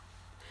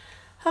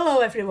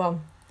Hello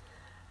everyone.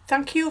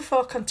 Thank you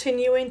for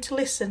continuing to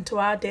listen to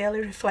our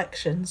daily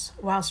reflections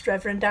whilst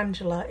Reverend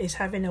Angela is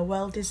having a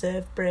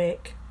well-deserved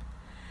break.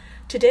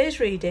 Today's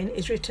reading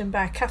is written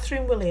by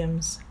Catherine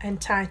Williams,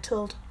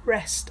 entitled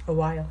Rest a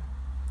While.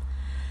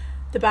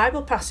 The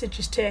Bible passage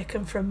is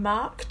taken from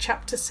Mark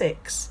chapter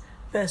 6,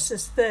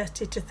 verses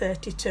 30 to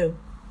 32.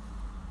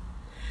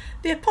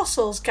 The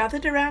apostles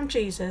gathered around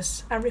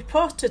Jesus and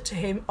reported to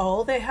him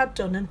all they had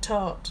done and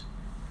taught.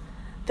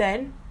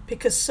 Then,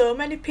 because so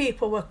many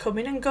people were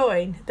coming and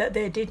going that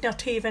they did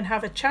not even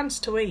have a chance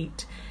to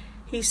eat,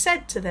 he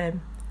said to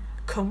them,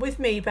 "Come with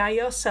me by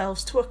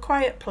yourselves to a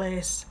quiet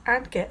place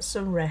and get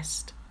some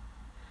rest."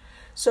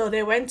 So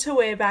they went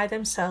away by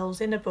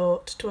themselves in a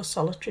boat to a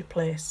solitary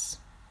place.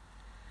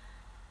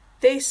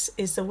 This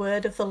is the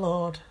word of the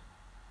Lord.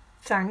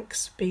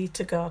 Thanks be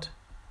to God.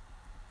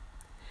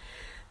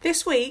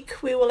 This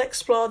week we will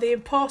explore the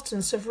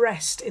importance of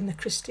rest in the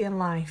Christian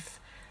life,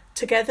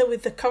 together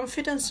with the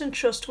confidence and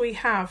trust we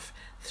have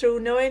through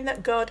knowing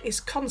that God is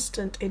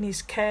constant in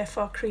his care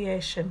for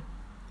creation,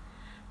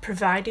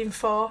 providing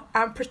for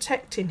and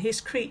protecting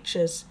his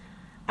creatures,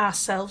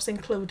 ourselves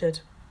included.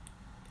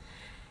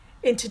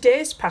 In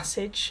today's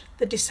passage,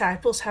 the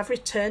disciples have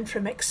returned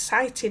from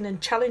exciting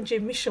and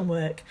challenging mission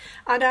work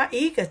and are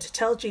eager to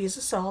tell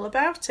Jesus all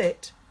about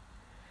it.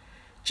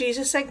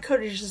 Jesus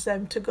encourages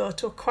them to go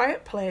to a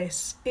quiet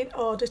place in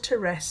order to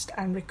rest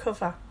and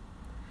recover.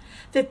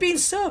 They've been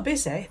so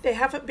busy they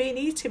haven't been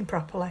eating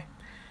properly.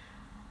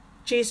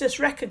 Jesus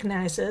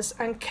recognises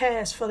and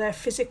cares for their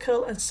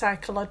physical and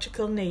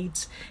psychological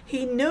needs.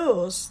 He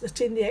knows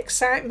that in the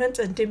excitement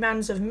and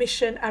demands of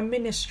mission and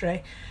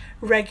ministry,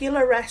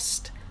 regular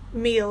rest,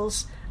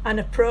 meals and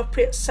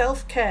appropriate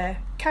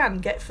self-care can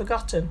get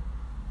forgotten.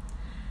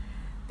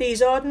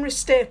 These ordinary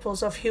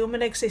staples of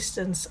human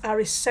existence are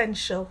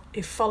essential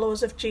if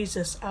followers of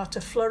Jesus are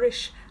to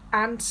flourish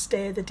and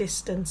stay the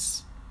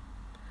distance.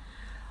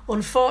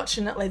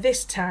 Unfortunately,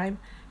 this time,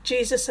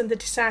 Jesus and the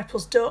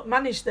disciples don't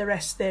manage the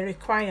rest they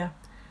require.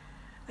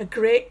 A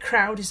great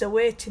crowd is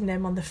awaiting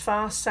them on the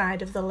far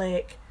side of the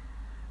lake,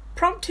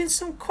 prompting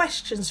some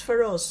questions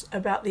for us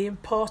about the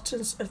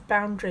importance of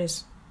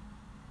boundaries.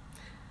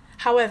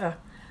 However,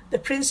 the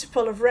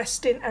principle of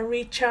resting and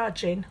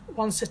recharging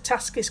once a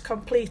task is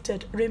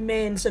completed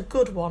remains a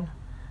good one,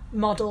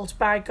 modelled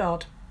by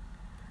God,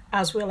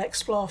 as we'll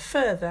explore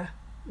further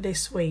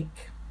this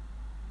week.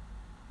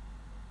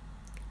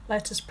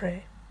 Let us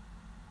pray.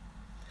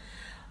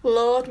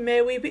 Lord,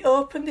 may we be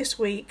open this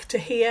week to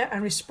hear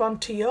and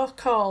respond to your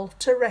call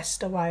to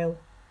rest a while.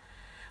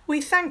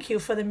 We thank you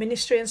for the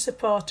ministry and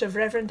support of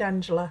Reverend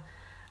Angela,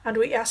 and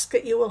we ask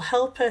that you will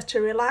help her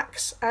to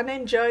relax and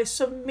enjoy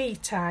some me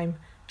time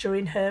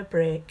during her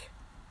break.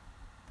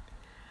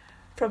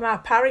 From our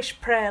parish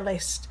prayer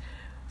list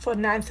for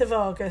 9th of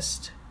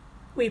August,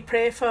 we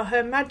pray for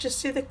Her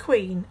Majesty the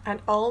Queen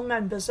and all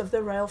members of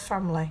the royal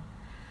family,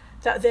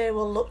 that they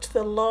will look to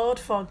the Lord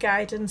for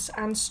guidance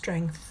and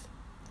strength.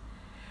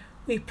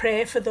 We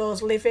pray for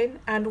those living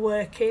and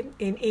working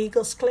in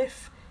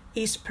Eaglescliffe,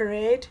 East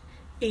Parade,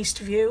 East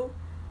View,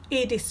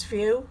 Edith's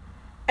View,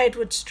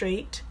 Edward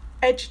Street,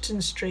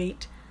 Edgerton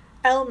Street,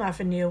 Elm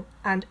Avenue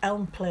and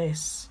Elm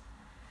Place.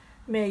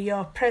 May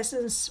your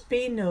presence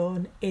be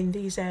known in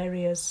these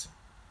areas.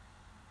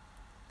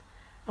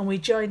 And we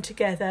join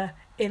together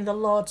in the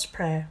Lord's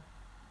Prayer.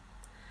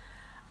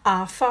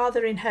 Our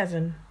Father in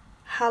heaven,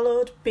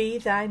 hallowed be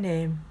thy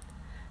name.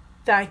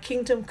 Thy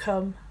kingdom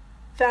come,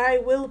 thy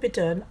will be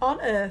done on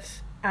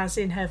earth as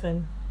in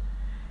heaven.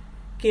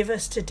 Give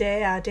us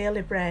today our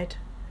daily bread.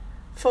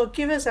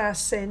 Forgive us our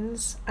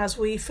sins as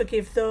we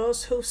forgive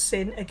those who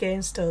sin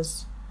against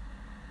us.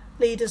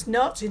 Lead us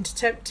not into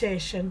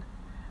temptation,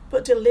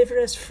 but deliver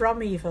us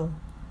from evil.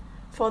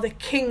 For the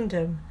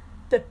kingdom,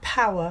 the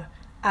power,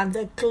 and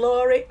the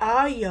glory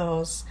are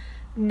yours,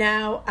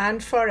 now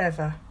and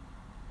forever.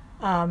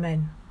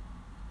 Amen.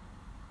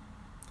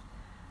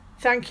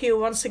 Thank you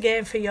once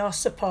again for your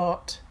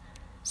support.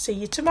 See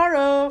you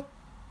tomorrow.